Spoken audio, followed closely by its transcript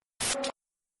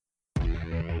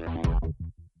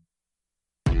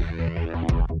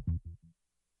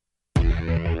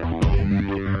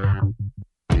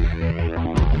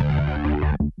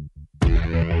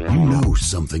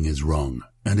something is wrong,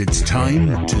 and it's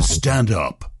time to stand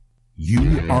up.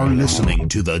 You are listening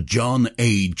to The John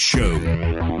Age Show.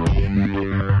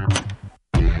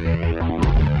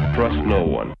 Trust no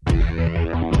one.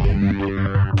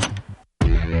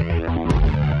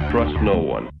 Trust no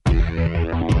one.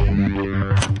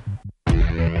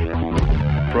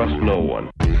 Trust no one.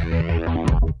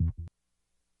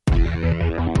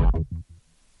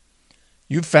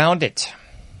 You found it.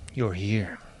 You're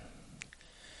here.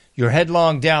 You're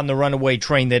headlong down the runaway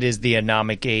train that is the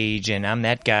Anomic Age, and I'm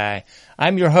that guy.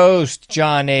 I'm your host,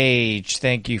 John Age.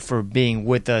 Thank you for being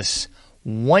with us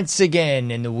once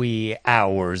again in the wee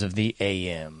hours of the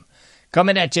AM.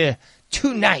 Coming at you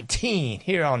 2:19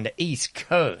 here on the East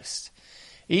Coast.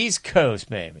 East Coast,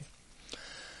 baby.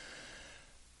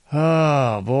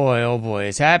 Oh boy.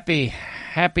 It's happy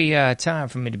time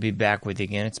for me to be back with you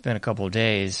again. It's been a couple of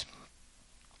days.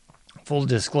 Full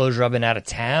disclosure, I've been out of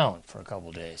town for a couple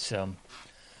of days, so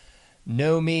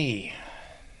know me.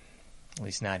 At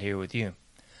least not here with you.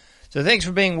 So thanks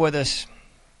for being with us.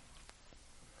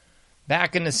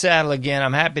 Back in the saddle again.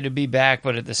 I'm happy to be back,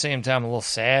 but at the same time, a little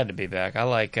sad to be back. I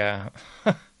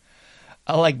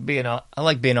like being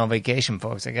on vacation,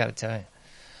 folks. I got to tell you,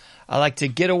 I like to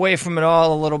get away from it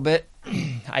all a little bit.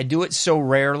 I do it so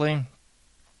rarely.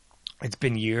 It's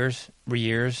been years,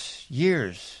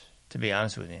 to be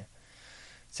honest with you,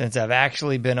 since I've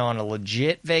actually been on a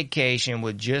legit vacation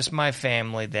with just my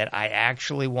family that I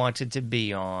actually wanted to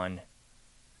be on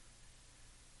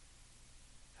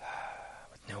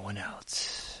with no one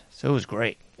else. So it was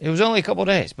great. It was only a couple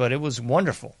days, but it was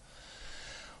wonderful.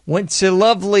 Went to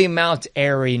lovely Mount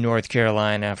Airy, North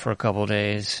Carolina for a couple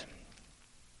days.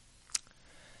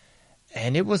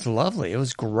 And it was lovely. It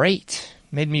was great.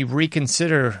 Made me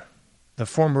reconsider the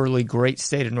formerly great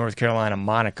state of North Carolina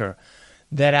moniker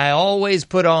that I always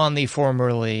put on the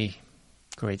formerly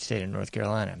great state of North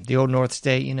Carolina. The old North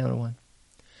State, you know the one.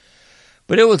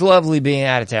 But it was lovely being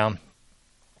out of town.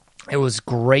 It was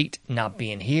great not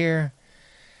being here.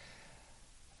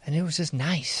 And it was just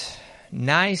nice.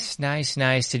 Nice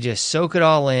to just soak it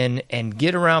all in and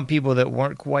get around people that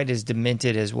weren't quite as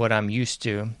demented as what I'm used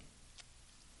to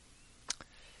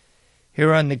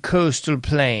here on the coastal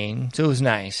plain. So it was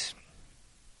nice.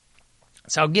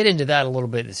 So I'll get into that a little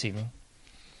bit this evening.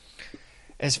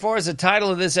 As far as the title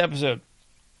of this episode,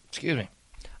 I'm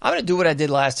going to do what I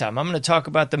did last time. I'm going to talk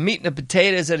about the meat and the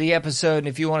potatoes of the episode, and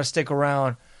if you want to stick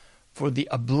around for the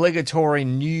obligatory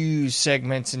news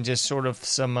segments and just sort of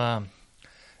some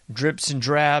drips and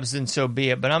drabs, then so be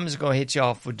it. But I'm just going to hit you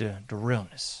off with the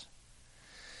realness.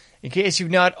 In case you've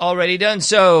not already done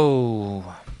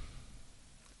so,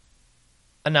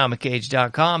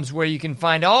 AnomicAge.com is where you can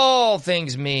find all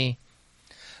things me.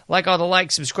 Like all the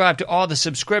likes, subscribe to all the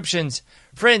subscriptions.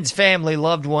 Friends, family,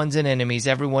 loved ones, and enemies,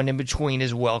 everyone in between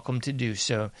is welcome to do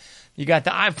so. You got the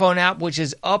iPhone app, which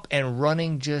is up and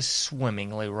running just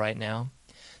swimmingly right now.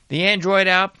 The Android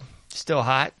app, still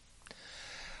hot.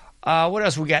 What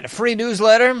else we got? A free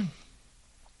newsletter.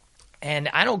 And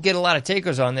I don't get a lot of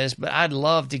takers on this, but I'd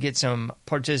love to get some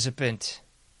participant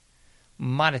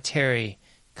monetary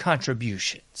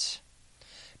contributions.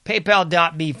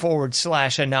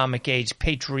 PayPal.me/AnomicAge,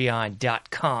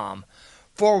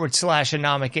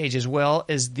 Patreon.com/AnomicAge as well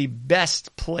is the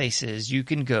best places you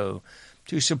can go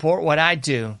to support what I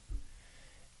do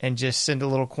and just send a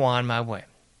little quan my way.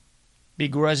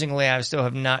 Begrudgingly, I still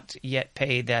have not yet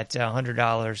paid that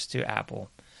 $100 to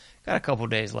Apple. Got a couple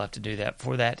days left to do that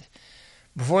before that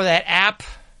app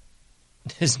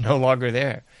is no longer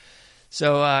there.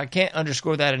 So I can't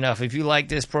underscore that enough. If you like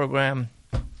this program,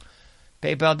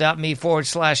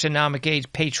 PayPal.me/AnomicAge,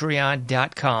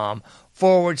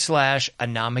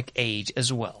 Patreon.com/AnomicAge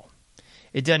as well.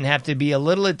 It doesn't have to be a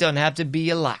little, it doesn't have to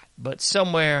be a lot, but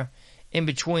somewhere in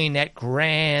between that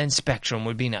grand spectrum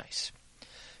would be nice.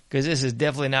 Because this is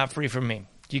definitely not free for me.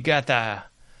 You got the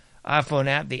iPhone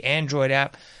app, the Android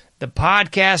app, the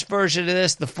podcast version of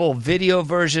this, the full video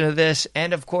version of this,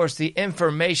 and of course the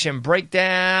information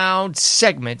breakdown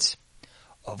segments,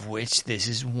 of which this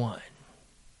is one.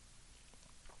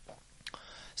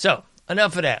 So,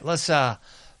 enough of that. Let's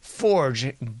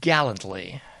forge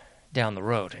gallantly down the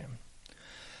road here.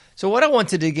 So what I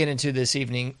wanted to get into this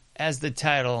evening, as the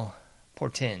title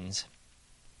portends,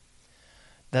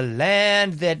 the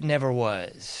land that never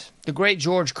was. The great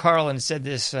George Carlin said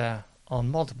this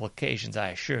on multiple occasions, I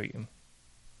assure you.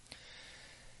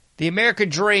 The American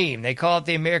dream. They call it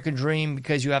the American dream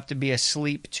because you have to be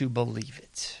asleep to believe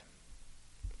it.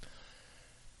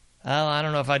 Well, I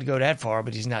don't know if I'd go that far,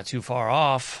 but he's not too far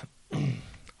off.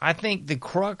 I think the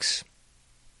crux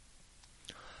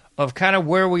of kind of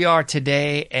where we are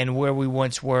today and where we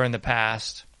once were in the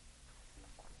past.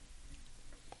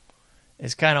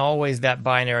 It's kind of always that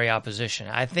binary opposition.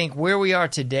 I think where we are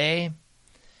today,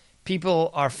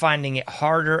 people are finding it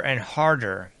harder and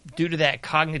harder due to that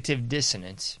cognitive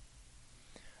dissonance,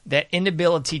 that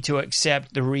inability to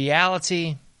accept the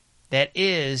reality that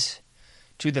is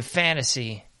to the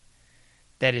fantasy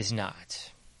that is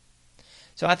not.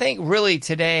 So I think really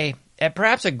today, at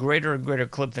perhaps a greater and greater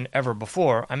clip than ever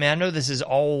before, I mean, I know this has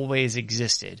always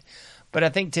existed, but I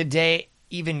think today,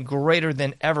 even greater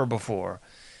than ever before,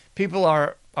 people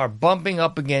are bumping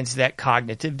up against that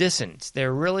cognitive dissonance.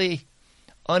 They're really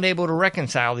unable to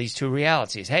reconcile these two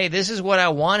realities. Hey, this is what I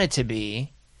want it to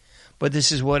be, but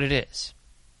this is what it is.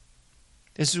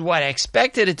 This is what I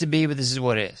expected it to be, but this is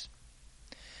what it is.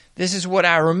 This is what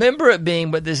I remember it being,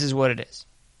 but this is what it is.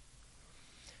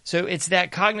 So it's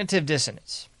that cognitive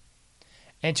dissonance.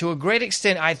 And to a great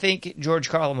extent, I think George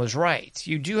Carlin was right.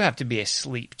 You do have to be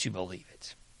asleep to believe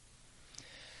it.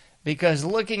 Because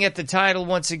looking at the title,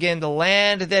 once again, The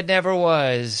Land That Never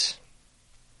Was,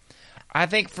 I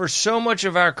think for so much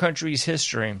of our country's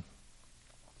history,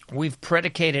 we've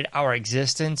predicated our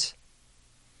existence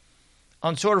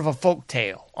on sort of a folk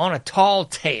tale, on a tall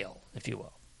tale, if you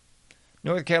will.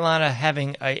 North Carolina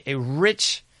having a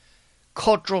rich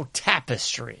cultural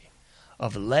tapestry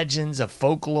of legends, of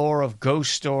folklore, of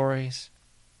ghost stories.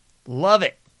 Love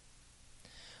it.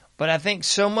 But I think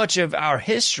so much of our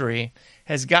history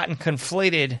has gotten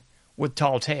conflated with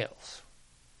tall tales.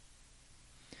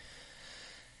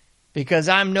 Because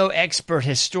I'm no expert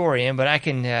historian, but I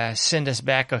can send us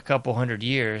back a couple hundred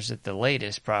years at the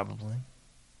latest, probably.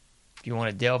 If you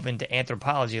want to delve into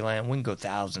anthropology land, we can go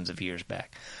thousands of years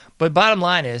back. But bottom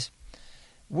line is,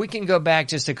 we can go back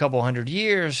just a couple hundred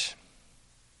years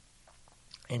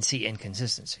and see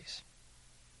inconsistencies.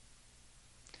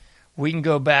 We can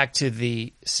go back to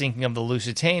the sinking of the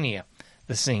Lusitania,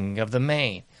 the sinking of the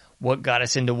Maine, what got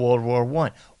us into World War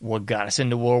I, what got us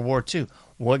into World War II,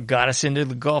 what got us into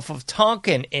the Gulf of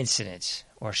Tonkin incidents,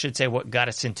 or I should say what got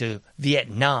us into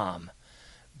Vietnam,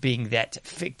 being that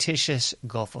fictitious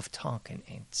Gulf of Tonkin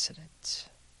incident.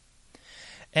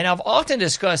 And I've often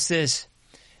discussed this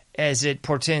as it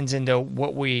portends into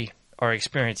what we are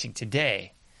experiencing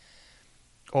today,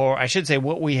 or I should say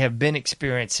what we have been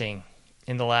experiencing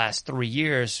in the last 3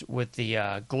 years with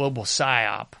the global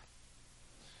PSYOP,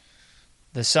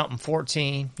 the something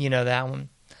 14, you know that one?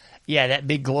 Yeah, that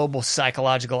big global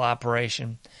psychological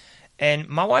operation. And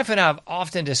my wife and I have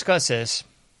often discussed this,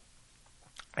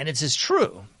 and it's as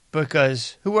true,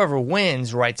 because whoever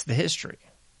wins writes the history,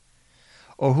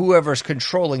 or whoever's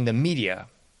controlling the media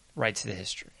writes the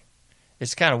history.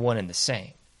 It's kind of one and the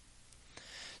same.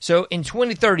 So in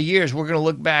 20, 30 years, we're going to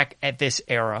look back at this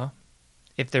era,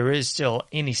 if there is still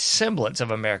any semblance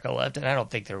of America left, and I don't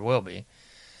think there will be.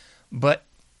 But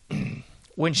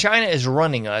when China is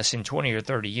running us in 20 or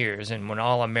 30 years, and when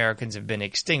all Americans have been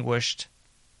extinguished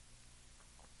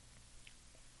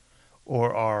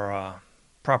or are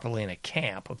properly in a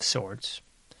camp of sorts,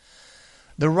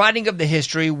 the writing of the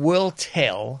history will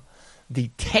tell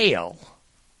the tale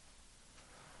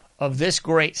of this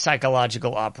great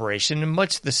psychological operation in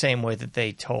much the same way that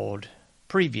they told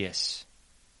previous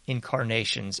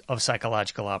incarnations of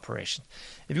psychological operations.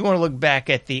 If you want to look back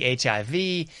at the HIV,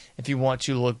 if you want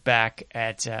to look back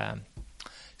at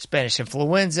Spanish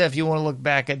influenza, if you want to look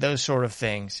back at those sort of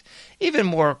things, even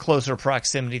more closer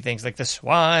proximity things like the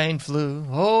swine flu,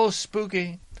 oh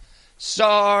spooky,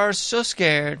 SARS, so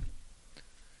scared.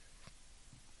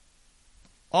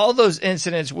 All those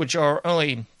incidents, which are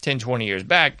only 10, 20 years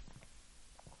back,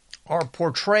 are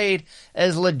portrayed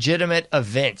as legitimate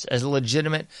events, as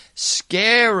legitimate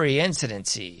scary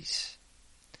incidences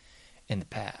in the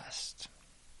past.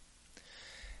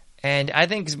 And I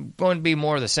think it's going to be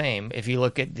more of the same if you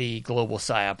look at the global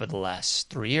PSYOP of the last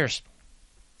 3 years.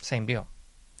 Same deal.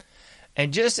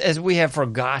 And just as we have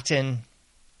forgotten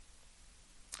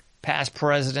past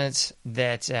presidents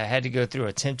that had to go through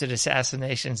attempted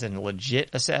assassinations and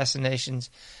legit assassinations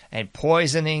and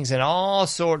poisonings and all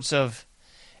sorts of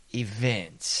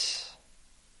events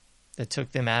that took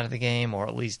them out of the game, or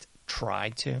at least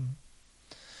tried to.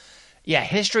 Yeah,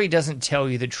 history doesn't tell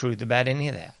you the truth about any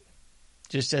of that.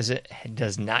 Just as it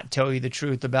does not tell you the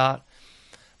truth about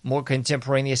more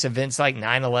contemporaneous events like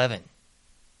 9/11,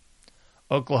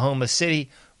 Oklahoma City,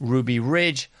 Ruby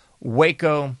Ridge,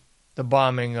 Waco, the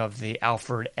bombing of the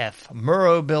Alfred F.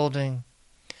 Murrah building,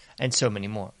 and so many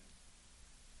more.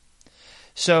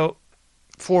 So,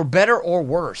 for better or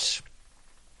worse,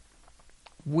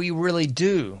 we really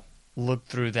do look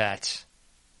through that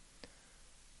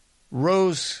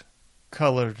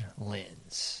rose-colored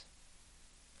lens.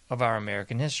 of our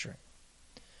American history.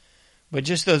 But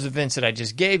just those events that I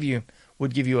just gave you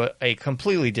would give you a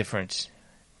completely different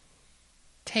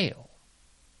tale.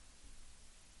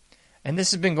 And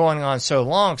this has been going on so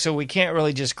long, so we can't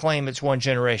really just claim it's one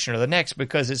generation or the next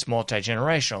because it's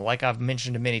multi-generational. Like I've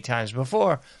mentioned many times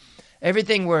before,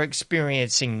 everything we're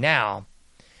experiencing now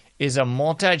is a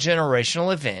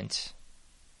multi-generational event,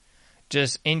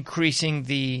 just increasing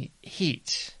the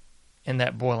heat in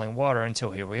that boiling water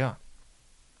until here we are.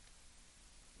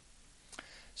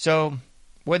 So,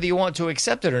 whether you want to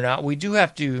accept it or not, we do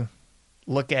have to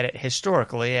look at it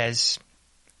historically as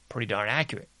pretty darn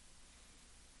accurate.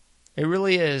 It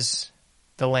really is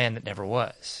the land that never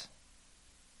was.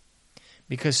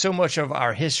 Because so much of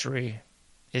our history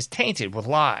is tainted with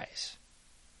lies.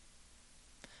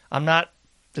 I'm not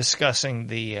discussing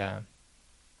the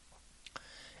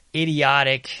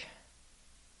idiotic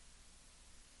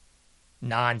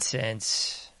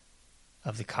nonsense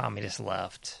of the communist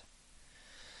left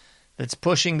that's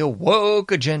pushing the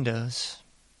woke agendas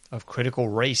of critical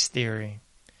race theory,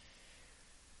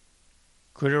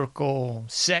 critical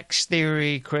sex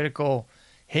theory, critical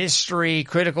history,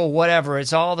 critical whatever.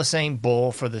 It's all the same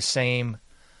bull for the same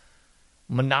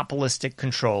monopolistic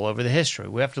control over the history.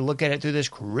 We have to look at it through this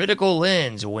critical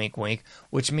lens, wink, wink,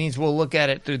 which means we'll look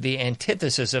at it through the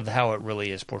antithesis of how it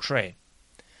really is portrayed.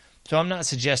 So I'm not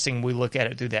suggesting we look at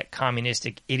it through that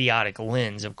communistic, idiotic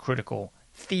lens of critical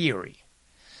theory.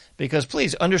 Because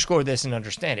please underscore this and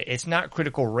understand it. It's not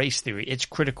critical race theory. It's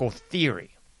critical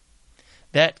theory.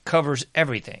 That covers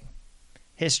everything.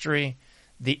 History,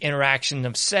 the interaction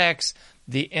of sex,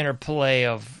 the interplay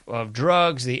of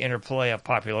drugs, the interplay of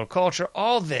popular culture.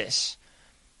 All this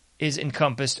is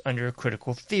encompassed under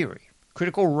critical theory.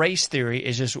 Critical race theory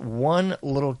is just one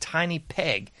little tiny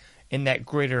peg in that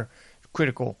greater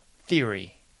critical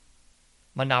theory,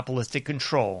 monopolistic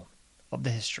control of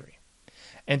the history.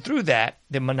 And through that,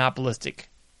 the monopolistic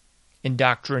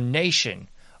indoctrination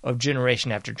of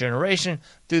generation after generation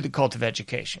through the cult of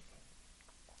education.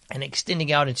 And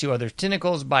extending out into other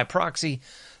tentacles by proxy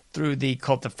through the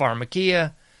cult of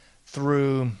pharmakia,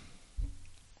 through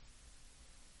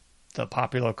the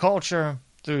popular culture,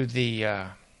 through the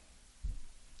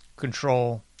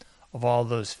control of all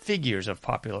those figures of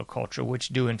popular culture, which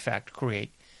do in fact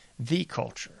create the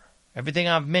culture. Everything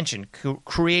I've mentioned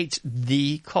creates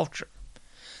the culture.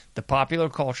 The popular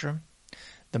culture,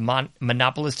 the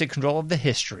monopolistic control of the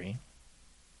history,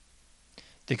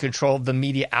 the control of the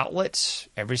media outlets,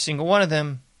 every single one of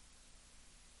them,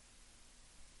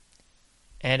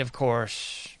 and of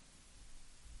course,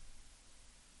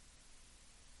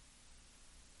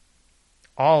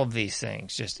 all of these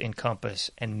things just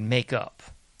encompass and make up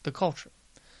the culture.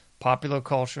 Popular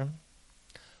culture,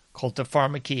 cult of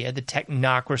pharmakia, the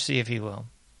technocracy, if you will,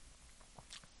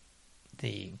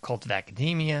 the cult of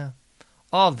academia,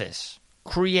 all this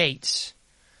creates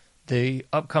the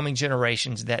upcoming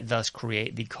generations that thus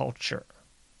create the culture.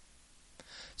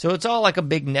 So it's all like a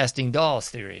big nesting dolls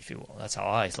theory, if you will. That's how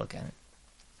I always look at it.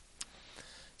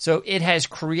 So it has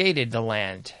created the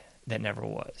land that never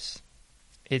was.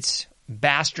 It's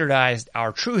bastardized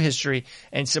our true history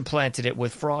and supplanted it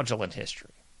with fraudulent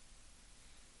history.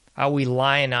 How we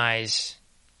lionize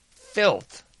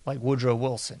filth like Woodrow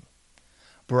Wilson,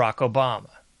 Barack Obama,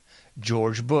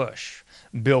 George Bush,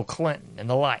 Bill Clinton, and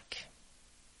the like.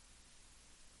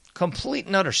 Complete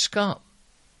and utter scum.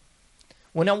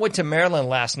 When I went to Maryland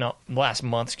last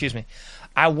month,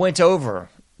 I went over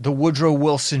the Woodrow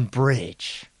Wilson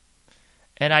Bridge,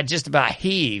 and I just about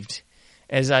heaved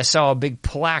as I saw a big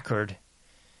placard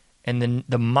and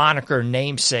the moniker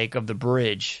namesake of the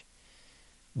bridge,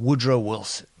 Woodrow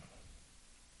Wilson.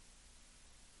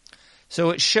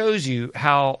 So it shows you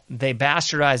how they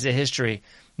bastardize the history.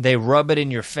 They rub it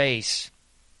in your face,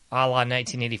 a la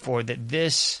 1984, that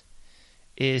this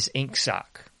is ink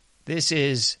sock. This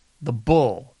is the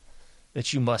bull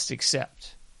that you must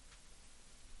accept.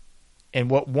 And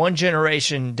what one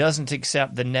generation doesn't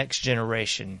accept, the next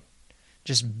generation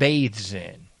just bathes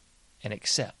in and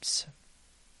accepts.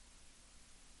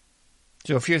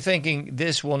 So if you're thinking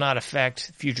this will not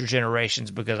affect future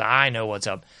generations because I know what's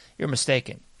up, you're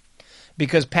mistaken.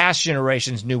 Because past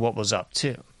generations knew what was up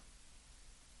too.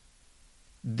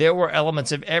 There were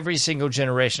elements of every single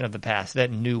generation of the past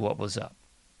that knew what was up.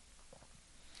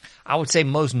 I would say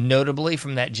most notably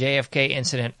from that JFK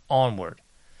incident onward,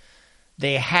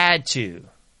 they had to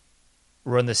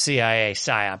run the CIA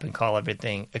PSYOP and call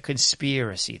everything a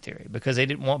conspiracy theory because they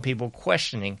didn't want people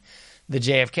questioning the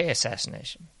JFK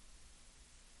assassination.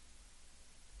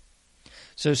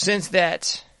 So since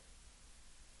that,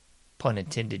 pun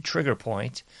intended, trigger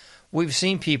point we've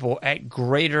seen people at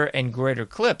greater and greater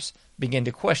clips begin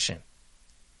to question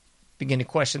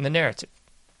the narrative,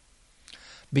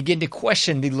 begin to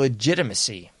question the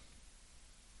legitimacy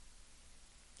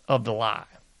of the lie.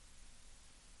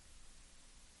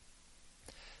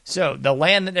 So, The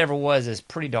Land That Never Was is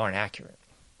pretty darn accurate.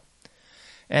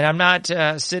 And I'm not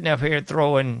sitting up here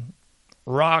throwing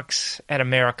rocks at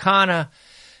Americana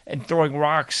and throwing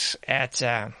rocks at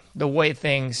the way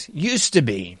things used to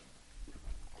be.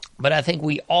 But I think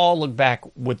we all look back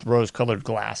with rose-colored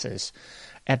glasses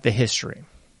at the history.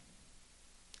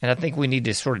 And I think we need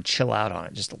to sort of chill out on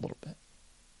it just a little bit.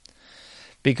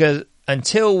 Because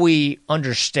until we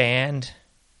understand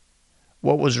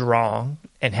what was wrong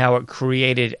and how it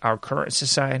created our current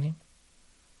society,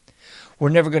 we're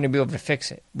never going to be able to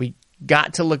fix it. We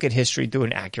got to look at history through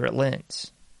an accurate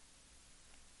lens.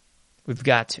 We've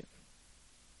got to.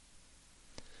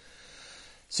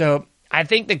 So I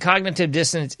think the cognitive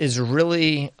dissonance is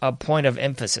really a point of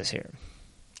emphasis here,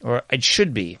 or it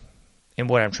should be in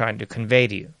what I'm trying to convey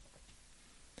to you.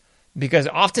 Because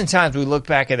oftentimes we look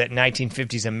back at that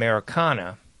 1950s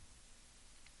Americana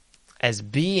as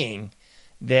being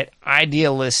that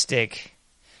idealistic,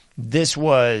 this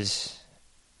was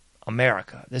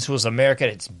America. This was America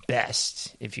at its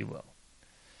best, if you will.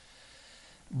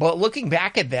 But looking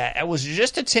back at that, it was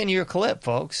just a 10-year clip,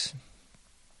 folks.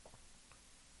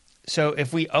 So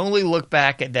if we only look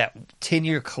back at that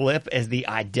 10-year clip as the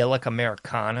idyllic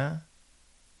Americana,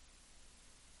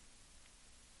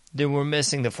 then we're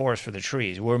missing the forest for the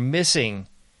trees. We're missing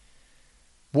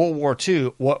World War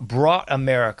II, what brought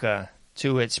America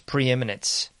to its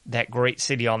preeminence, that great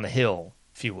city on the hill,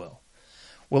 if you will.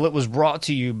 Well, it was brought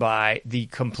to you by the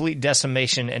complete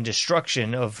decimation and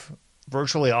destruction of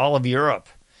virtually all of Europe,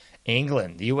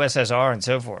 England, the USSR, and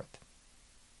so forth.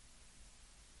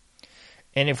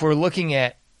 And if we're looking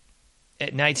at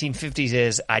 1950s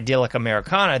as idyllic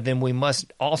Americana, then we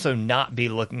must also not be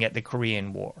looking at the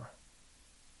Korean War.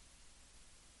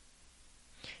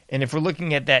 And if we're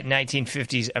looking at that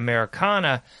 1950s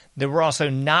Americana, then we're also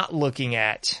not looking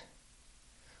at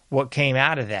what came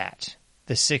out of that,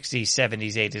 the 60s,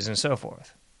 70s, 80s, and so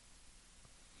forth.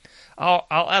 I'll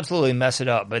absolutely mess it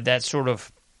up, but that sort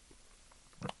of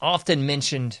often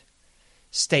mentioned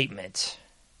statement.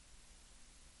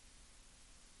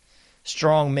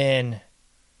 Strong men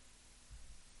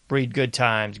breed good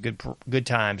times, good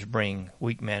times bring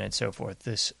weak men, and so forth.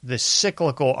 This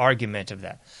cyclical argument of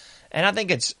that. And I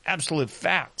think it's absolute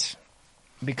fact,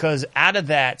 because out of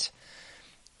that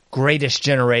greatest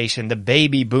generation, the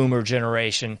baby boomer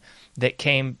generation that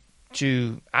came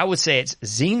to, I would say it's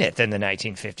zenith in the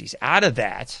 1950s, out of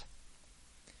that,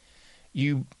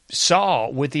 you saw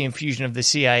with the infusion of the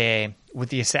CIA, with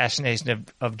the assassination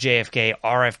of JFK,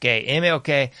 RFK,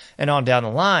 MLK, and on down the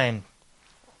line,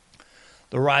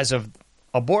 the rise of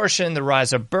abortion, the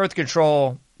rise of birth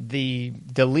control, the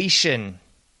deletion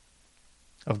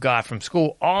of God from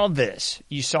school, all this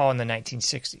you saw in the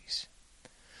 1960s.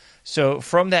 So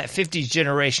from that 50s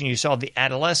generation, you saw the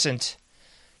adolescent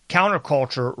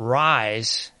counterculture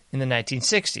rise in the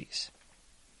 1960s,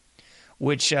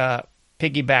 which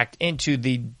piggybacked into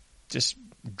the just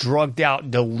drugged out,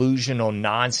 delusional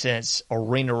nonsense,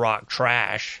 arena rock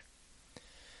trash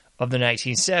of the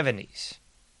 1970s.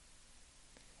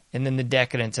 And then the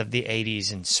decadence of the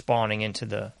 80s and spawning into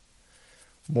the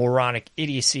moronic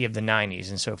idiocy of the 90s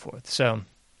and so forth. So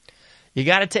you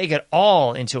got to take it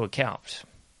all into account,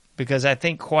 because I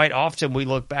think quite often we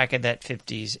look back at that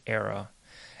 50s era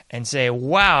and say,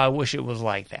 wow, I wish it was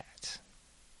like that.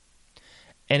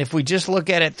 And if we just look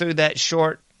at it through that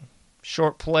short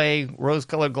play,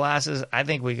 rose-colored glasses, I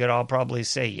think we could all probably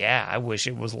say, yeah, I wish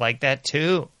it was like that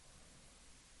too.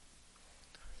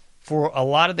 For a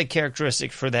lot of the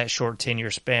characteristics for that short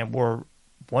 10-year span were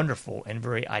wonderful and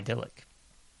very idyllic.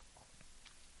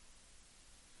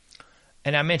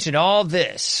 And I mentioned all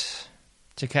this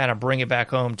to kind of bring it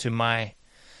back home to my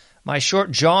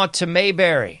short jaunt to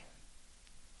Mayberry,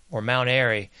 or Mount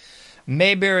Airy.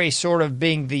 Mayberry sort of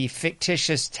being the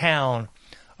fictitious town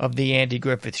of the Andy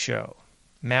Griffith Show.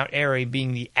 Mount Airy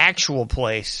being the actual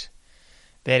place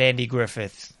that Andy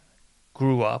Griffith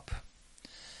grew up.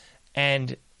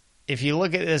 And if you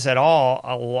look at this at all,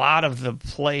 a lot of the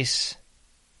place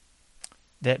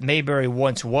that Mayberry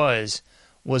once was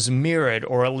mirrored,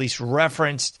 or at least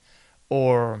referenced,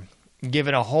 or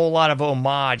given a whole lot of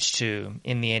homage to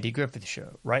in the Andy Griffith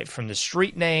Show, right? From the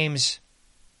street names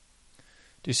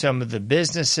to some of the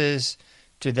businesses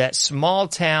to that small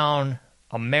town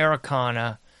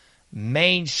Americana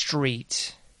Main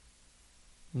Street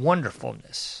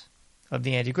wonderfulness of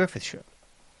the Andy Griffith Show.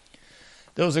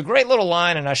 There was a great little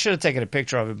line, and I should have taken a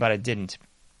picture of it, but I didn't.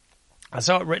 I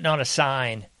saw it written on a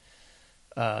sign,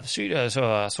 sort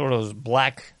of those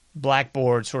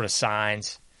blackboard sort of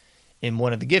signs in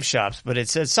one of the gift shops, but it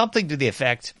said something to the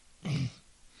effect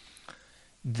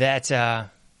that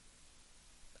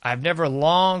I've never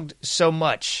longed so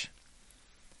much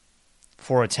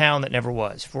for a town that never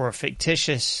was, for a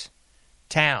fictitious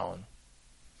town,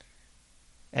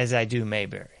 as I do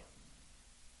Mayberry.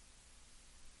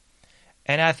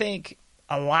 And I think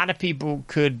a lot of people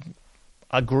could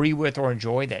agree with or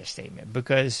enjoy that statement,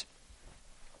 because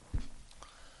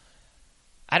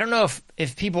I don't know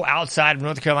if people outside of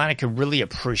North Carolina could really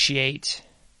appreciate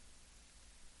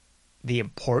the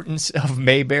importance of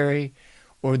Mayberry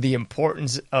or the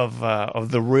importance of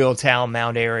the real town,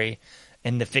 Mount Airy,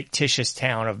 and the fictitious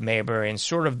town of Mayberry, and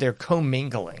sort of their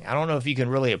commingling. I don't know if you can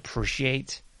really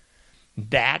appreciate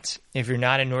that if you're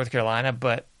not in North Carolina,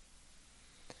 but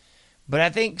I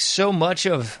think so much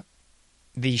of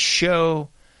the show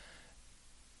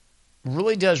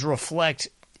really does reflect,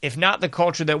 if not the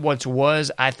culture that once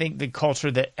was, I think the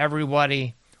culture that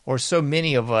everybody, or so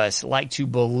many of us, like to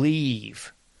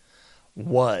believe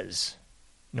was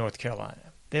North Carolina.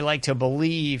 They like to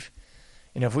believe,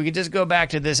 if we could just go back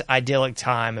to this idyllic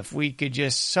time, if we could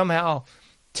just somehow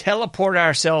teleport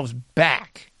ourselves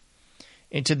back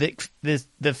into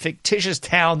the fictitious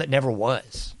town that never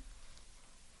was,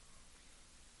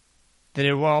 that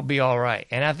it will all be all right.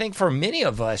 And I think for many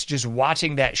of us, just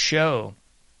watching that show,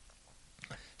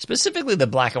 specifically the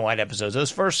black and white episodes,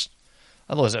 those first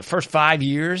 5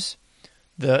 years,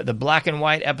 the black and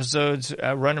white episodes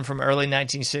running from early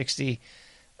 1960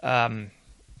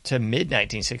 to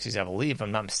mid-1960s, I believe, if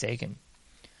I'm not mistaken.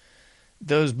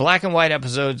 Those black and white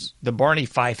episodes, the Barney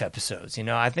Fife episodes,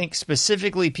 I think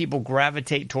specifically people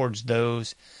gravitate towards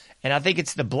those. And I think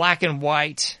it's the black and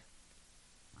white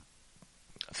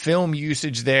film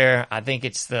usage there. I think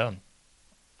it's if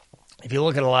you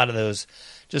look at a lot of those,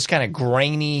 just kind of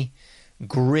grainy,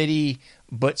 gritty,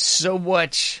 but so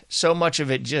much of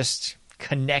it just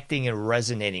connecting and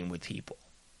resonating with people.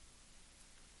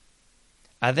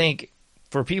 I think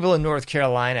for people in North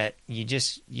Carolina, you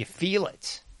feel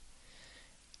it.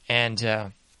 And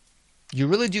you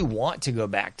really do want to go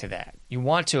back to that. You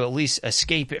want to at least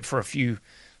escape it for a few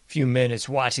minutes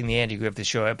watching the Andy Griffith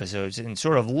Show episodes and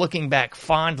sort of looking back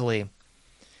fondly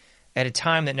at a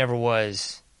time that never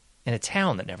was in a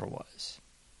town that never was.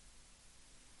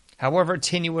 However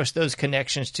tenuous those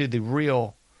connections to the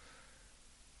real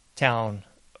town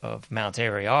of Mount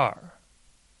Airy are,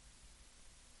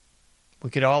 we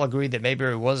could all agree that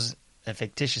Mayberry was a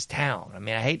fictitious town. I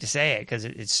mean, I hate to say it because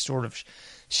it sort of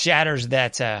shatters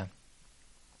that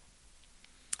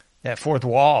fourth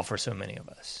wall for so many of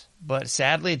us. But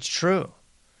sadly, it's true.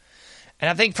 And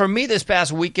I think for me, this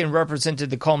past weekend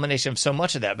represented the culmination of so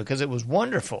much of that, because it was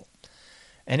wonderful.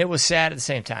 And it was sad at the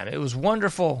same time. It was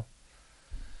wonderful.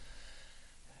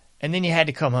 And then you had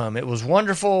to come home. It was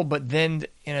wonderful, but then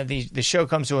the show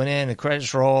comes to an end, the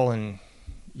credits roll, and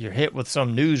you're hit with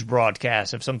some news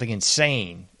broadcast of something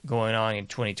insane going on in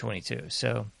 2022.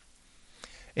 So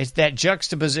it's that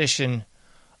juxtaposition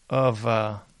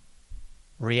of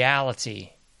reality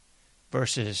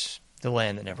versus the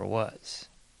land that never was.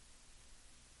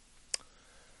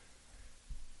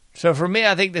 So for me,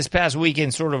 I think this past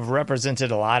weekend sort of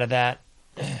represented a lot of that,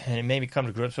 and it made me come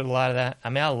to grips with a lot of that. I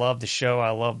mean, I love the show.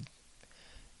 I love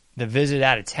the visit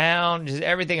out of town. Just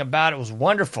everything about it was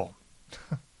wonderful.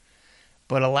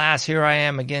 But alas, here I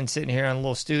am again sitting here in a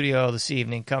little studio this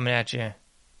evening coming at you.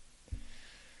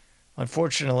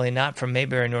 Unfortunately, not from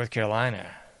Mayberry, North Carolina,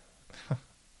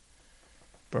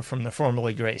 but from the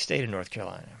formerly great state of North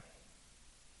Carolina.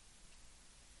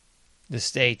 The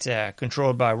state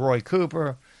controlled by Roy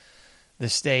Cooper, the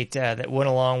state that went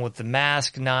along with the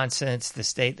mask nonsense, the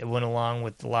state that went along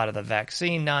with a lot of the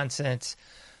vaccine nonsense,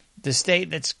 the state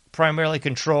that's primarily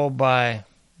controlled by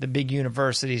the big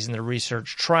universities in the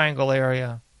Research Triangle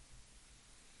area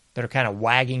that are kind of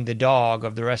wagging the dog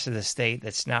of the rest of the state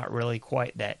that's not really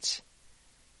quite that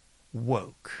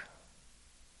woke.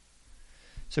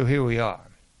 So here we are.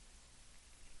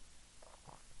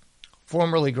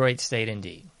 Formerly great state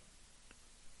indeed.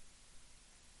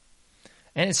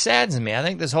 And it saddens me. I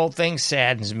think this whole thing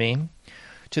saddens me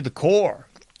to the core.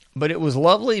 But it was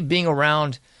lovely being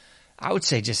around, I would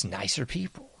say, just nicer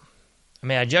people. I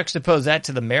mean, I juxtapose that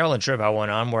to the Maryland trip I went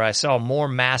on, where I saw more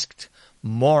masked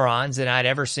morons than I'd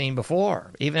ever seen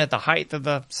before, even at the height of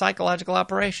the psychological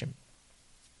operation.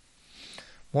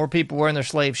 More people wearing their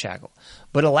slave shackle.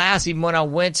 But alas, even when I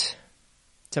went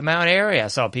to Mount Airy, I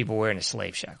saw people wearing a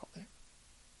slave shackle there.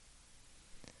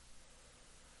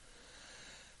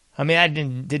 I mean, I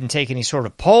didn't take any sort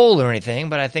of poll or anything,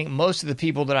 but I think most of the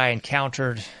people that I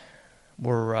encountered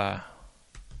were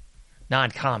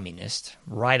non-communist,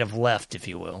 right of left, if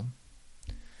you will.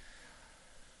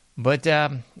 But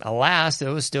alas,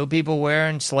 there was still people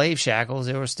wearing slave shackles.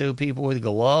 There were still people with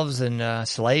gloves and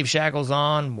slave shackles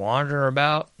on, wandering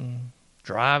about and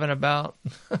driving about.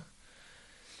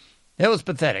 It was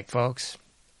pathetic, folks.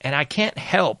 And I can't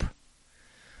help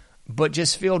but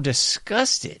just feel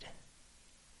disgusted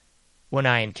when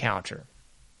I encounter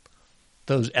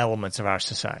those elements of our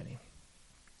society.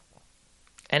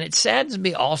 And it saddens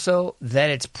me also that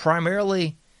it's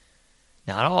primarily,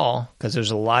 not all, because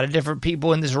there's a lot of different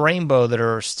people in this rainbow that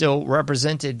are still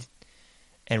represented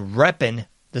and repping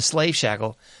the slave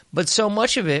shackle, but so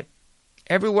much of it,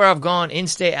 everywhere I've gone,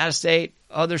 in-state, out-of-state,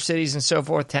 other cities and so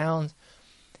forth, towns,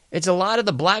 it's a lot of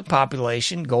the black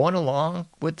population going along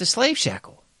with the slave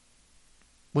shackle,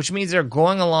 which means they're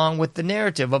going along with the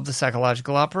narrative of the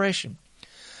psychological operation,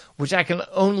 which I can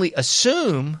only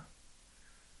assume,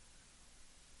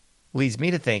 leads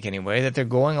me to think anyway, that they're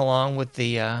going along with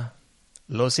the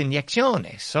los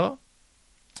inyecciones. So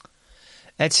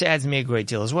that saddens me a great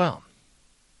deal as well.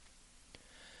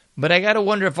 But I got to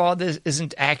wonder if all this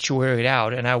isn't actuaried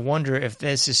out, and I wonder if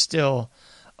this is still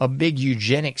a big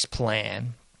eugenics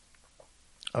plan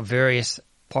of various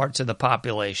parts of the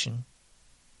population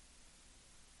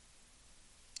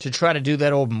to try to do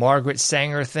that old Margaret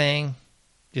Sanger thing,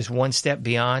 just one step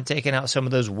beyond, taking out some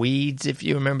of those weeds, if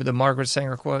you remember the Margaret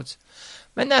Sanger quotes.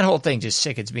 Man, that whole thing just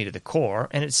sickens me to the core,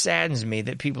 and it saddens me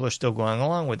that people are still going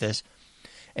along with this.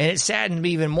 And it saddens me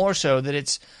even more so that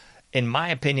it's, in my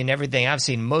opinion, everything I've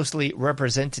seen, mostly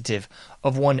representative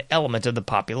of one element of the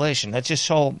population. That's just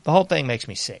the whole thing makes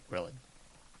me sick, really.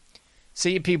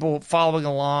 See people following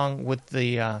along with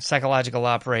the psychological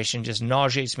operation just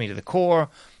nauseates me to the core.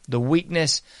 The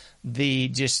weakness, the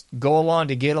just go along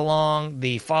to get along,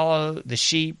 the follow the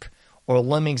sheep or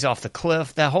lemmings off the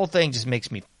cliff, that whole thing just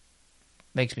makes me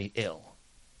ill.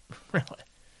 Really.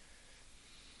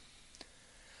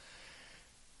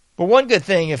 But one good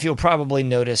thing, if you'll probably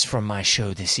notice from my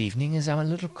show this evening, is I'm a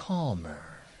little calmer.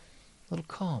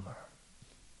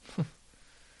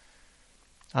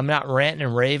 I'm not ranting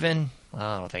and raving. Well,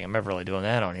 I don't think I'm ever really doing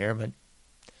that on here, but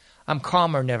I'm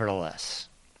calmer nevertheless.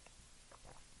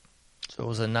 So it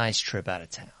was a nice trip out of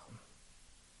town.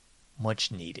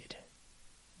 Much needed.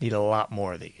 Need a lot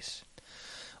more of these.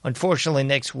 Unfortunately,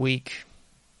 next week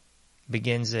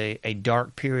begins a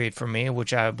dark period for me,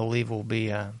 which I believe will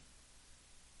be, I'll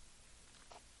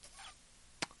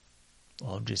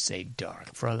just say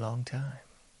dark for a long time.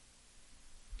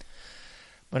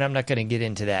 But I'm not going to get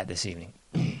into that this evening.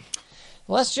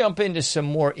 Let's jump into some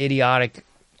more idiotic,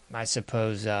 I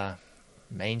suppose,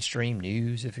 mainstream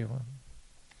news, if you will.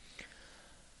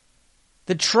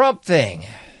 The Trump thing.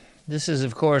 This is,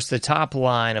 of course, the top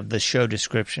line of the show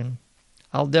description.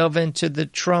 I'll delve into the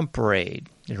Trump raid.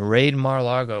 Raid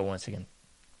Mar-a-Lago once again.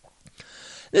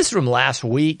 This is from last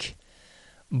week,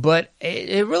 but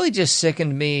it really just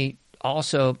sickened me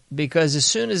also because as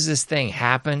soon as this thing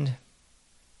happened,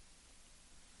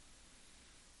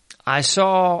 I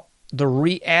saw the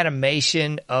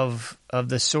reanimation of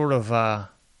the sort of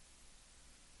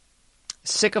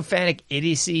sycophantic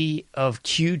idiocy of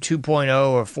Q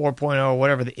 2.0 or 4.0 or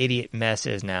whatever the idiot mess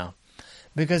is now.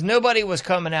 Because nobody was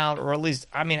coming out, or at least,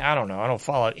 I mean, I don't know. I don't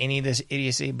follow any of this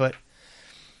idiocy, but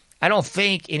I don't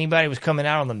think anybody was coming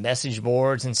out on the message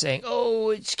boards and saying,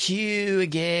 oh, it's Q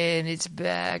again, it's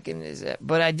back, and is that.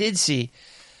 But I did see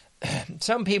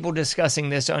some people discussing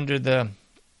this under the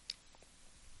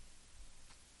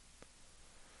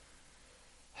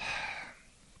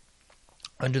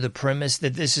premise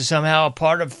that this is somehow a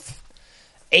part of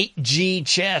 8G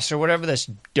chess or whatever this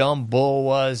dumb bull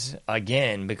was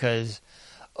again, because,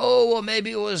 oh, well,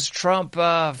 maybe it was Trump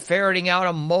ferreting out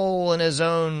a mole in his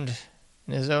own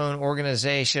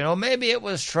organization. Oh, maybe it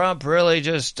was Trump really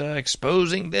just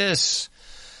exposing this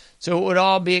so it would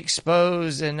all be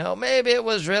exposed. And, oh, maybe it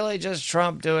was really just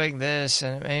Trump doing this.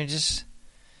 And, I mean, just,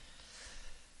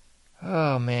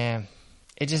 oh, man.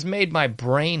 It just made my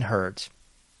brain hurt.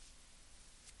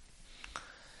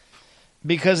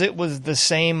 Because it was the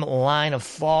same line of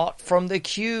thought from the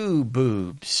Q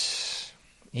boobs.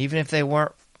 Even if they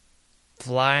weren't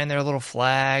flying their little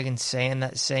flag and saying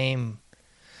that same,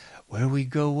 where we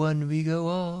go one, we go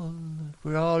all.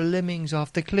 We're all lemmings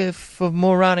off the cliff of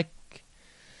moronic.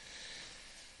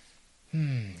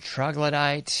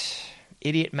 Troglodyte,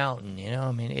 idiot mountain, you know?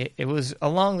 I mean, it was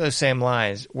along those same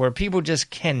lines where people just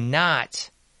cannot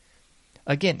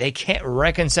Again, they can't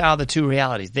reconcile the two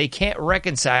realities. They can't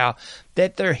reconcile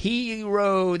that their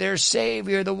hero, their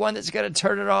savior, the one that's going to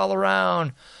turn it all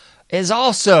around, is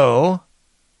also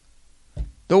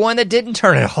the one that didn't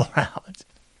turn it all around.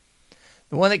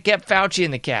 The one that kept Fauci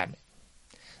in the cabinet.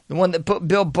 The one that put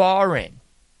Bill Barr in.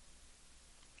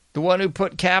 The one who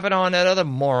put Kavanaugh and that other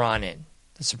moron in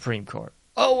the Supreme Court.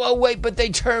 Oh, wait, but they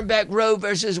turned back Roe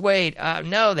versus Wade.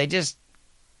 No,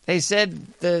 they said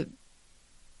the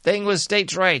thing was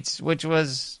states' rights, which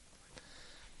was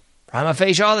prima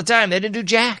facie all the time. They didn't do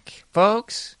jack,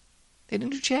 folks. They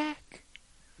didn't do jack.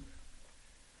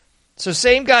 So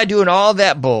same guy doing all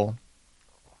that bull.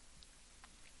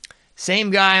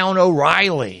 Same guy on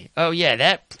O'Reilly. Oh, yeah,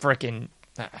 that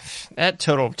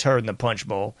total turd in the punch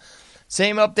bowl.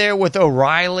 Same up there with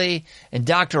O'Reilly and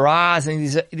Dr. Oz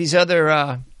and these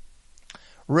other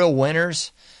real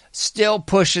winners still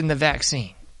pushing the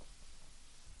vaccine.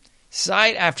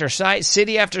 Site after site,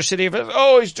 city after city.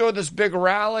 Oh, he's doing this big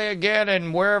rally again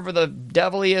and wherever the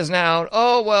devil he is now.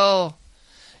 Oh, well,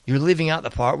 you're leaving out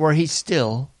the part where he's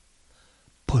still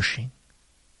pushing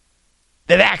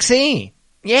the vaccine.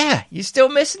 Yeah, you still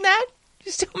missing that?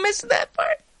 You still missing that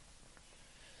part?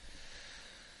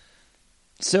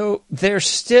 So they're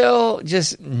still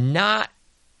just not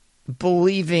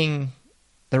believing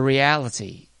the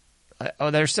reality.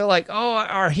 They're still like, oh,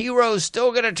 our hero's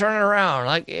still going to turn it around.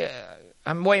 Like, yeah,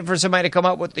 I'm waiting for somebody to come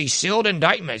up with these sealed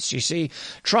indictments. You see,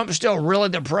 Trump's still really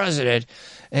the president,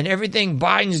 and everything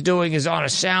Biden's doing is on a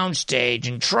soundstage,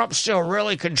 and Trump's still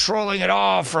really controlling it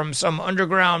all from some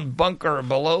underground bunker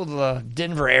below the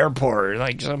Denver airport,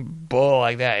 like some bull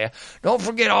like that. Yeah. Don't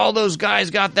forget all those guys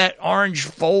got that orange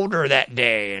folder that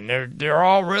day, and they're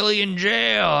all really in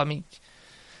jail. I mean,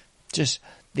 just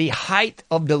the height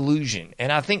of delusion. And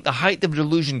I think the height of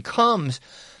delusion comes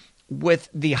with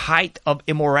the height of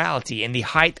immorality and the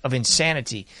height of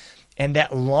insanity and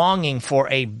that longing for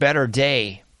a better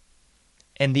day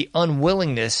and the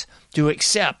unwillingness to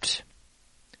accept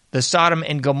the Sodom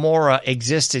and Gomorrah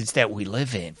existence that we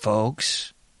live in,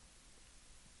 folks.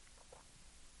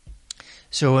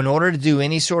 So in order to do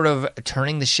any sort of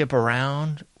turning the ship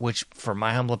around, which for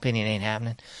my humble opinion ain't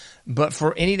happening, but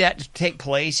for any of that to take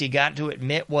place, you got to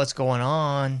admit what's going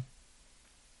on.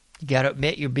 You got to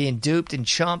admit you're being duped and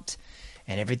chumped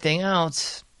and everything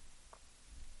else.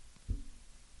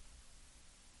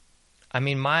 I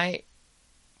mean, my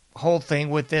whole thing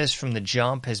with this from the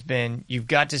jump has been you've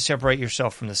got to separate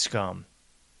yourself from the scum.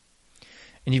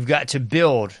 And you've got to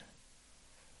build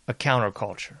a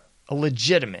counterculture, a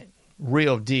legitimate,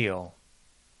 real deal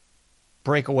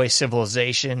breakaway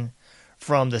civilization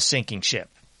from the sinking ship.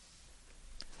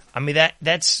 I mean,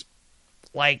 that's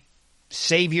like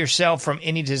save yourself from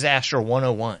any disaster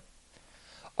 101.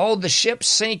 Oh, the ship's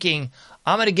sinking.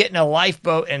 I'm going to get in a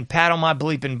lifeboat and paddle my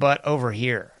bleeping butt over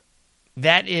here.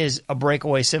 That is a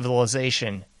breakaway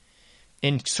civilization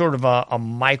in sort of a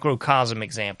microcosm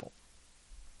example.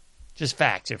 Just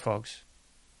facts here, folks.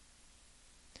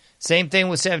 Same thing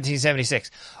with 1776.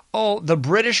 Oh, the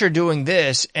British are doing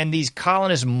this, and these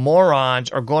colonist morons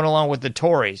are going along with the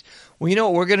Tories. Well, you know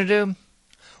what we're going to do?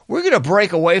 We're going to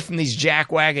break away from these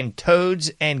jackwagon toads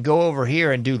and go over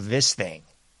here and do this thing.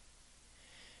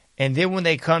 And then when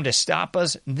they come to stop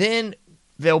us, then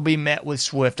they'll be met with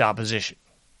swift opposition.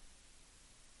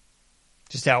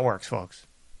 Just how it works, folks.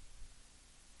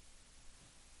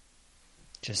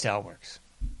 Just how it works.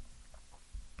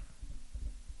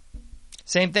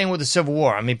 Same thing with the Civil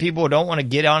War. I mean, people don't want to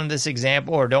get on this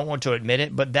example or don't want to admit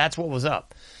it, but that's what was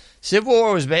up. Civil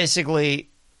War was basically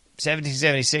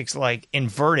 1776 like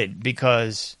inverted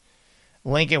because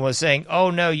Lincoln was saying, oh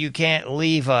no, you can't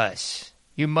leave us.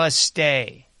 You must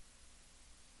stay.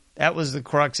 That was the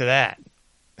crux of that.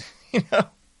 You know?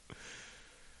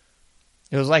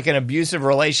 It was like an abusive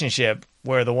relationship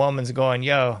where the woman's going,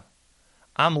 yo,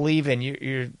 I'm leaving.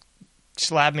 You're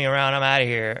slapping me around. I'm out of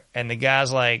here. And the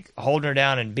guy's like holding her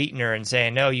down and beating her and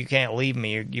saying, no, you can't leave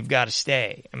me. You've got to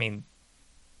stay. I mean,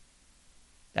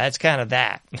 that's kind of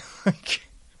that.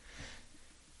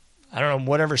 I don't know,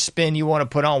 whatever spin you want to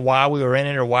put on why we were in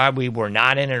it or why we were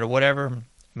not in it or whatever.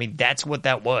 I mean, that's what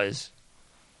that was.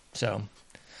 So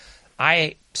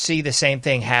I see the same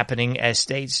thing happening as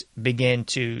states begin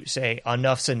to say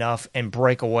enough's enough and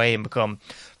break away and become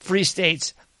free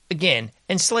states, again,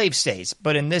 enslaved states.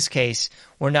 But in this case,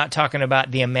 we're not talking about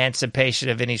the emancipation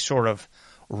of any sort of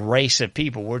race of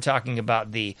people. We're talking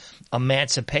about the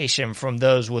emancipation from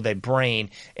those with a brain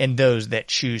and those that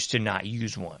choose to not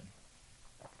use one.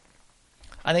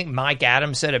 I think Mike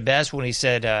Adams said it best when he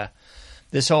said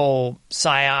this whole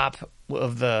PSYOP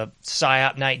of the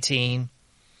PSYOP 19.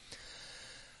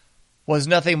 was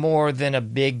nothing more than a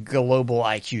big global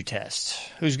IQ test.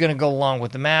 Who's going to go along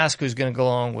with the mask? Who's going to go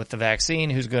along with the vaccine?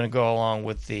 Who's going to go along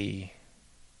with the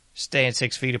staying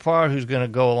 6 feet apart? Who's going to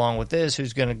go along with this?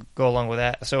 Who's going to go along with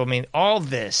that? So, I mean, all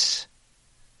this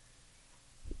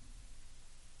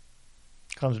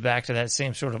comes back to that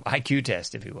same sort of IQ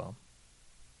test, if you will.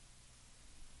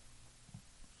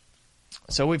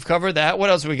 So we've covered that. What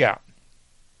else we got?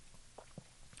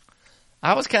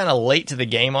 I was kind of late to the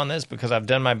game on this because I've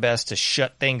done my best to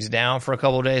shut things down for a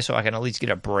couple of days so I can at least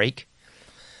get a break.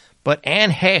 But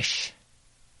Anne Heche.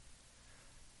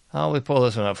 Oh, we pull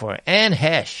this one up for you. Anne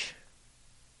Heche.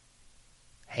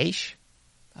 Heche?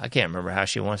 I can't remember how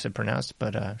she wants it pronounced,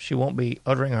 but she won't be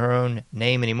uttering her own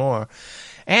name anymore.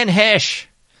 Anne Heche.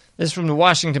 This is from the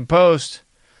Washington Post.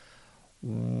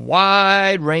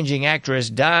 Wide-ranging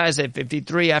actress dies at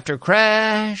 53 after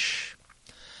crash.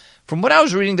 From what I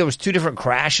was reading, there was 2 different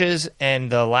crashes,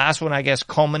 and the last one, I guess,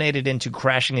 culminated into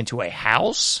crashing into a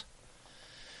house,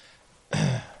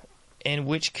 in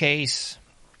which case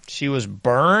she was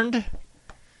burned,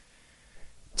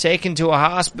 taken to a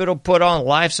hospital, put on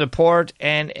life support,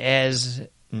 and is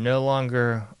no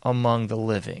longer among the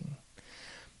living.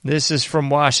 This is from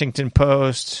Washington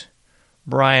Post,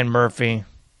 Brian Murphy.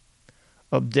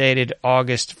 Updated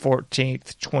August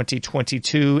 14th,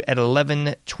 2022 at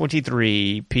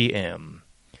 11:23 p.m.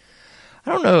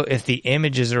 I don't know if the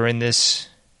images are in this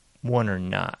one or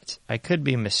not. I could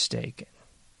be mistaken.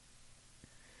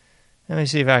 Let me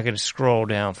see if I can scroll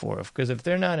down for it. Because if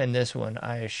they're not in this one,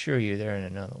 I assure you they're in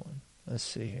another one. Let's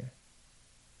see here.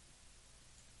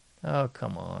 Oh,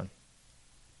 come on.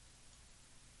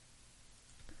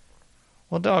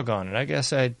 Well, doggone it. I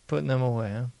guess I'd put them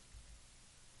away, huh?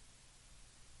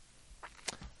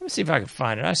 Let me see if I can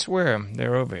find it. I swear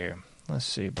they're over here. Let's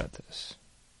see about this.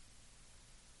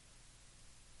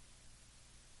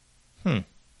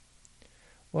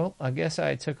 Well, I guess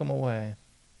I took them away.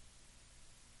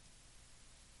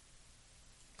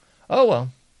 Oh,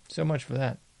 well. So much for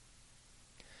that.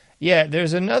 Yeah,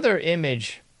 there's another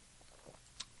image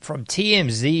from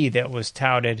TMZ that was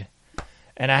touted.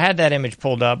 And I had that image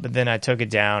pulled up, but then I took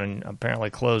it down and apparently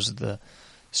closed the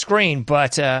screen.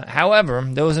 But, however,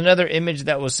 there was another image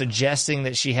that was suggesting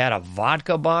that she had a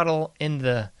vodka bottle in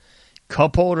the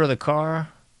cup holder of the car.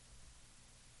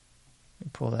 Let me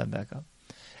pull that back up.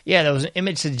 Yeah, there was an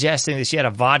image suggesting that she had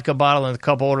a vodka bottle in the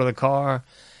cup holder of the car.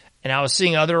 And I was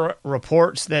seeing other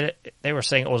reports that they were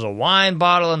saying it was a wine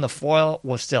bottle and the foil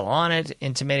was still on it,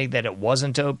 intimating that it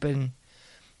wasn't open,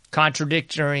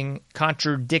 contradicting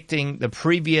the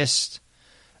previous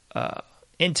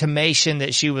intimation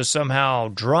that she was somehow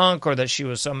drunk or that she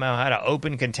was somehow had an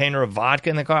open container of vodka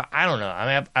in the car. I don't know. I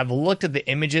mean, I've looked at the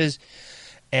images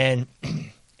and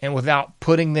without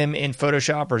putting them in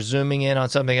Photoshop or zooming in on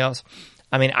something else,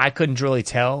 I mean, I couldn't really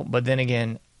tell. But then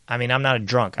again, I mean, I'm not a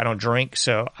drunk. I don't drink,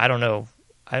 so I don't know.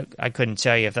 I couldn't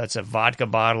tell you if that's a vodka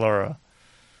bottle or a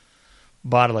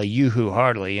bottle of Yoo-Hoo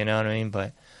Hardly, you know what I mean?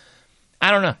 But I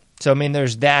don't know. So, I mean,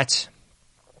 there's that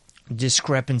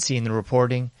discrepancy in the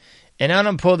reporting. And I'm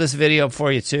going to pull this video up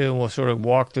for you, too, and we'll sort of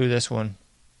walk through this one.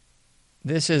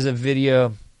 This is a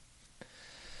video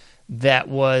that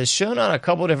was shown on a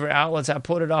couple different outlets. I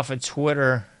put it off of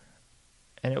Twitter,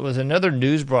 and it was another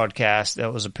news broadcast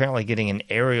that was apparently getting an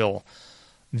aerial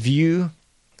view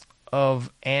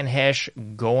of Anne Heche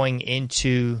going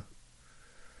into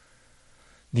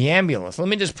the ambulance. Let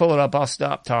me just pull it up. I'll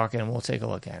stop talking, and we'll take a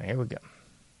look at it. Here we go.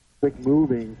 Quick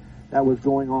moving that was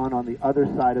going on the other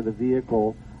side of the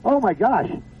vehicle. Oh my gosh,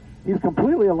 he's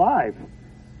completely alive.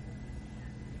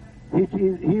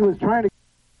 He was trying to.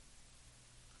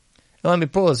 Let me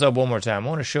pull this up one more time. I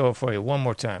want to show it for you one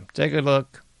more time. Take a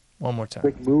look one more time.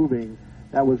 Quick moving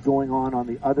that was going on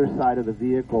the other side of the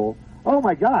vehicle. Oh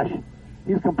my gosh,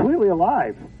 he's completely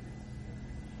alive.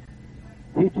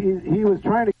 He was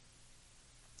trying to.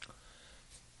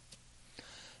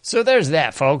 So there's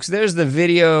that, folks. There's the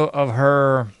video of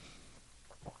her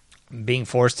being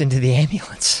forced into the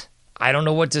ambulance. I don't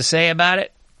know what to say about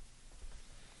it.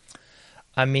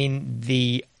 I mean,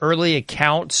 the early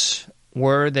accounts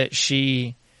were that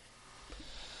she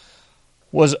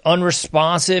was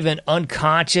unresponsive and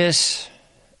unconscious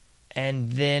and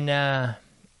then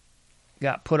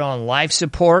got put on life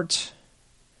support,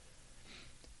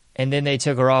 and then they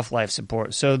took her off life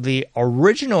support. So the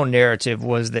original narrative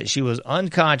was that she was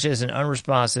unconscious and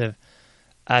unresponsive,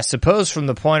 I suppose from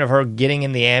the point of her getting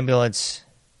in the ambulance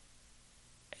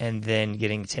and then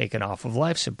getting taken off of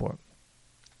life support.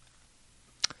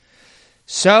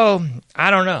 So,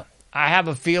 I don't know. I have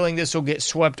a feeling this will get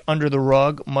swept under the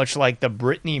rug, much like the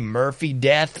Brittany Murphy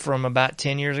death from about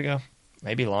 10 years ago.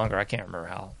 maybe longer. I can't remember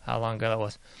how long ago that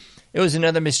was. It was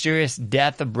another mysterious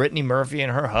death of Brittany Murphy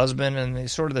and her husband, and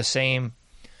it's sort of the same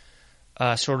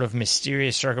sort of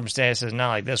mysterious circumstances, not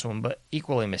like this one, but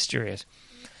equally mysterious.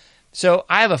 So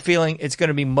I have a feeling it's going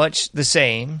to be much the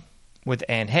same with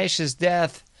Anne Heche's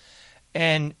death,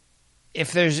 and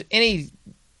if there's any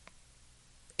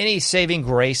saving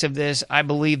grace of this, I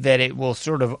believe that it will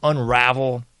sort of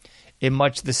unravel in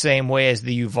much the same way as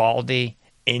the Uvalde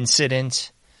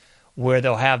incident, where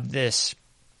they'll have this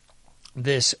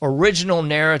original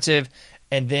narrative,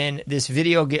 and then this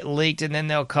video get leaked, and then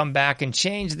they'll come back and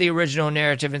change the original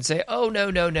narrative and say, oh,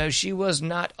 no, she was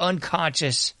not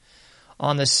unconscious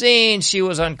on the scene. She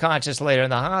was unconscious later in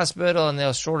the hospital, and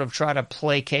they'll sort of try to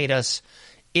placate us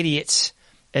idiots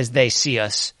as they see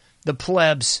us, the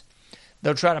plebs.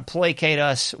 They'll try to placate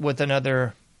us with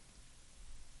another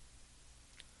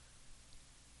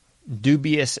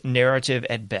dubious narrative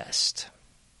at best.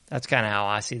 That's kind of how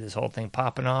I see this whole thing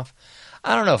popping off.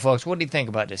 I don't know, folks. What do you think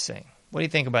about this thing? What do you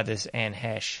think about this Anne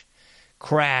Heche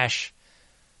crash,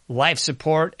 life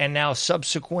support, and now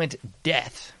subsequent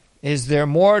death? Is there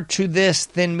more to this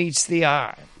than meets the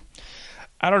eye?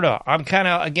 I don't know. I'm kind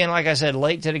of, again, like I said,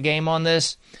 late to the game on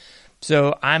this.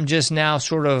 So I'm just now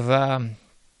sort of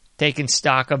taking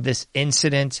stock of this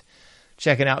incident,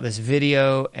 checking out this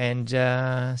video, and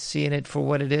seeing it for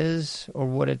what it is or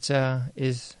what it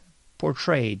is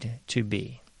portrayed to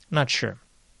be. I'm not sure.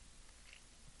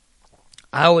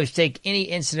 I always take any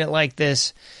incident like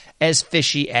this as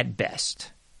fishy at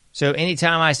best. So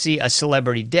anytime I see a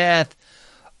celebrity death,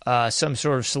 some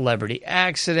sort of celebrity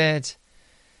accident,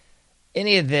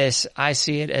 any of this, I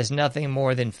see it as nothing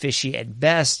more than fishy at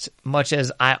best, much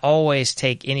as I always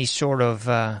take any sort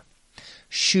of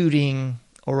shooting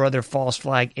or other false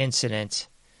flag incident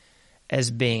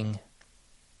as being,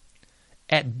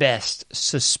 at best,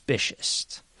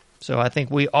 suspicious. So I think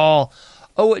we all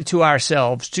owe it to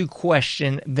ourselves to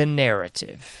question the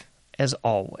narrative, as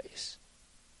always.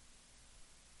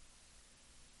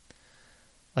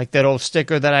 Like that old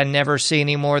sticker that I never see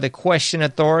anymore, the question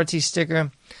authority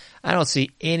sticker. I don't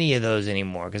see any of those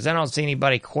anymore because I don't see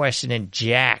anybody questioning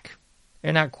jack.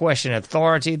 They're not questioning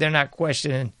authority. They're not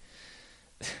questioning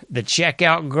the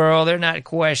checkout girl. They're not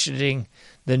questioning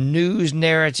the news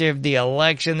narrative, the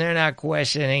election. They're not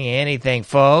questioning anything,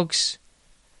 folks.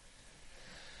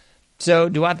 So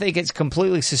do I think it's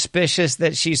completely suspicious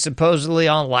that she's supposedly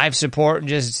on life support and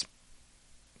just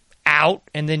out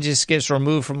and then just gets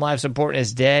removed from life support and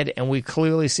is dead? And we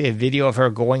clearly see a video of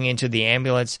her going into the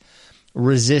ambulance,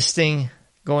 resisting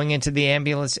going into the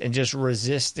ambulance and just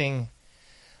resisting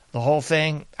the whole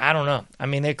thing. I don't know. I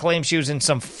mean, they claim she was in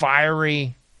some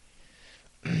fiery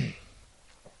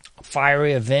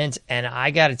event, and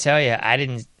I got to tell you,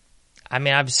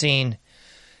 I've seen,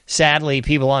 sadly,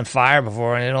 people on fire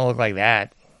before, and they don't look like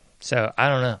that. So, I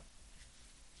don't know.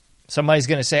 Somebody's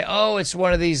going to say, oh, it's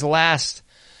one of these last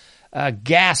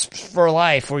gasps for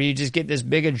life where you just get this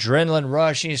big adrenaline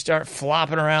rush and you start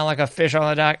flopping around like a fish on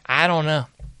the dock. I don't know.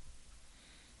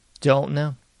 Don't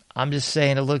know. I'm just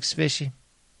saying it looks fishy.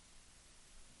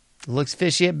 It looks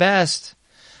fishy at best.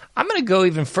 I'm going to go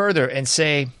even further and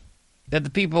say that the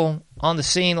people on the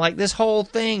scene, like this whole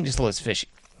thing just looks fishy.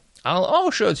 I'll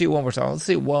show it to you one more time. Let's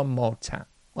see one more time.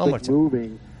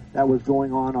 Moving that was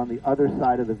going on the other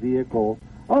side of the vehicle.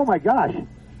 Oh my gosh,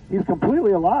 he's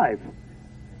completely alive.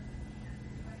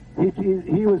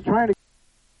 He was trying to.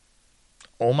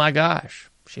 Oh my gosh,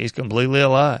 she's completely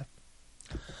alive.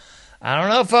 I don't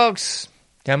know, folks.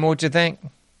 Tell me what you think.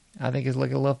 I think it's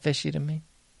looking a little fishy to me.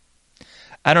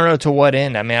 I don't know to what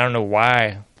end. I mean, I don't know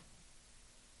why.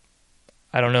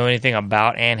 I don't know anything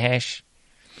about Anne Heche.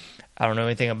 I don't know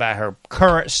anything about her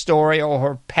current story or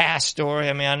her past story.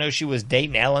 I mean, I know she was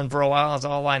dating Ellen for a while. That's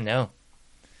all I know.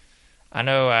 I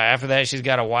know after that she's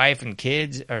got a wife and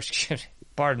kids, or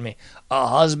pardon me, a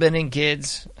husband and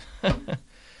kids.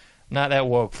 Not that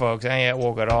woke, folks. I ain't that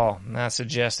woke at all. I'm not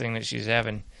suggesting that she's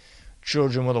having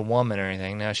children with a woman or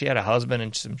anything. Now, she had a husband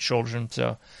and some children.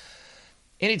 So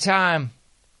anytime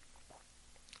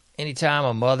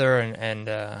a mother and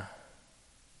a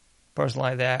person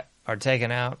like that are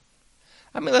taken out,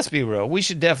 I mean, let's be real. We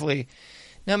should definitely,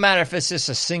 no matter if it's just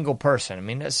a single person. I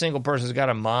mean, that single person's got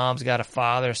a mom's got a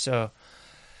father. So,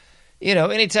 you know,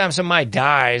 anytime somebody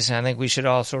dies, I think we should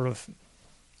all sort of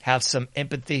have some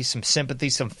empathy, some sympathy,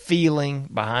 some feeling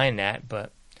behind that.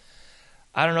 But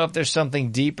I don't know if there's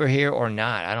something deeper here or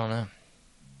not. I don't know.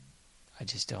 I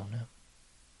just don't know.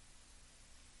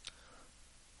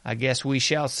 I guess we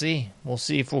shall see. We'll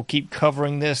see if we'll keep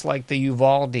covering this like the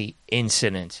Uvalde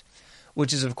incident,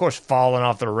 which is, of course, falling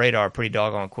off the radar pretty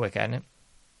doggone quick, hasn't it?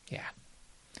 Yeah.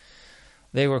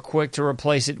 they were quick to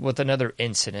replace it with another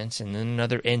incident, and then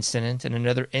another incident, and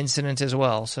another incident as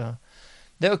well. So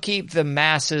they'll keep the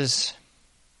masses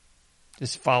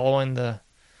just following the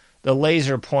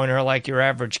laser pointer like your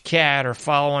average cat, or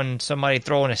following somebody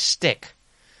throwing a stick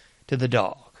to the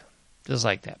dog. Just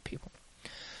like that, people.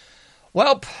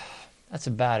 Well, that's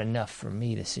about enough for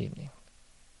me this evening.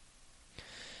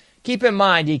 Keep in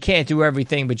mind, you can't do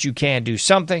everything, but you can do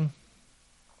something.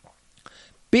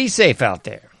 Be safe out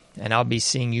there, and I'll be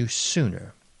seeing you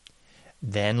sooner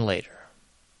than later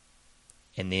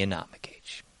in the Anomic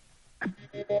Age.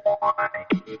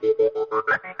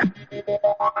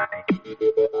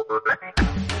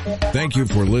 Thank you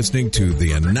for listening to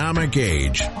The Anomic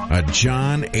Age, a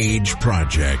John Age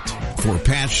project. For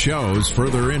past shows,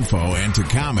 further info, and to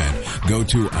comment, go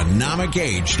to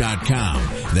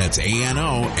anomicage.com. That's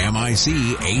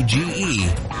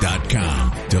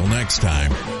ANOMICAGE.com. Till next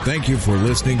time, thank you for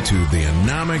listening to The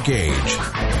Anomic Age.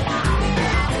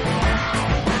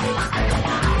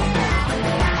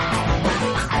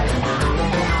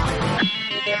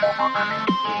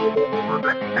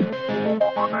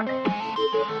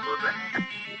 Thank you.